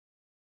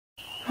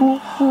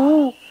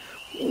Wow!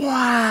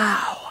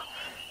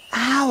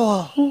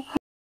 Owl! Don't go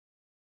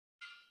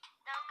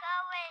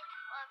away.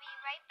 We'll be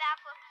right back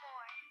with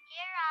more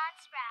here on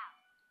Sprout.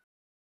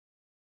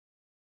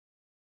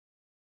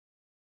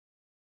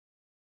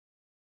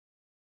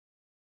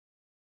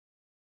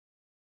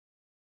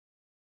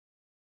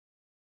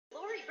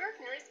 Lori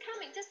Berkner is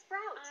coming to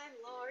Sprout. I'm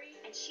Lori,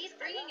 and she's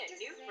bringing a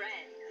new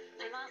friend.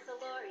 I'm also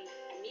Lori,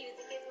 and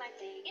music is my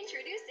thing.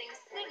 Introducing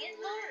Sing It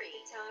Lori.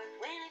 Guitar.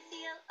 When I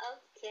feel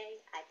okay,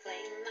 I play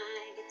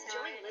my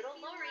guitar. Join little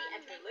Lori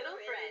and her little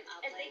friend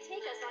as they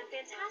take us on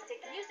fantastic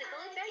musical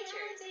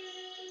adventures.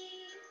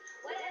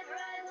 Whatever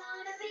I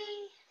wanna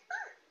be.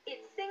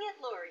 It's Sing It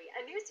Lori,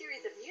 a new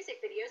series of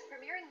music videos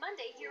premiering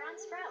Monday here on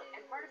Sprout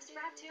and part of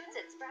Sprout Tunes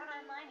at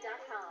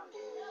sproutonline.com.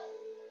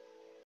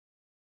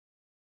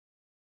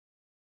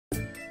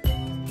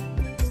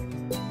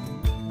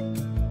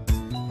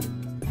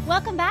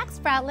 Welcome back,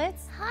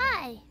 Sproutlets.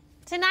 Hi.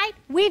 Tonight,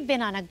 we've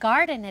been on a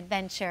garden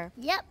adventure.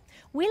 Yep.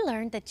 We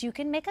learned that you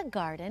can make a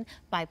garden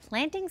by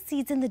planting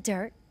seeds in the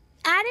dirt,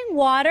 adding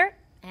water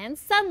and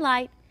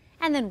sunlight,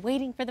 and then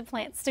waiting for the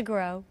plants to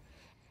grow.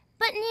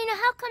 But Nina,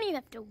 how come you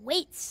have to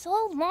wait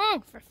so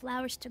long for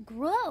flowers to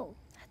grow?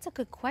 That's a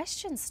good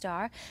question,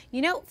 Star.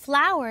 You know,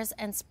 flowers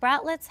and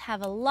sproutlets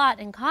have a lot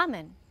in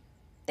common.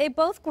 They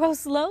both grow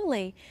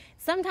slowly.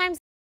 Sometimes.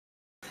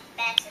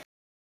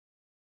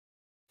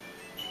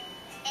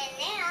 And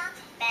now,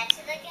 back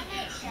to the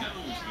Goodnight Show.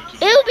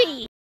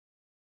 Ooby!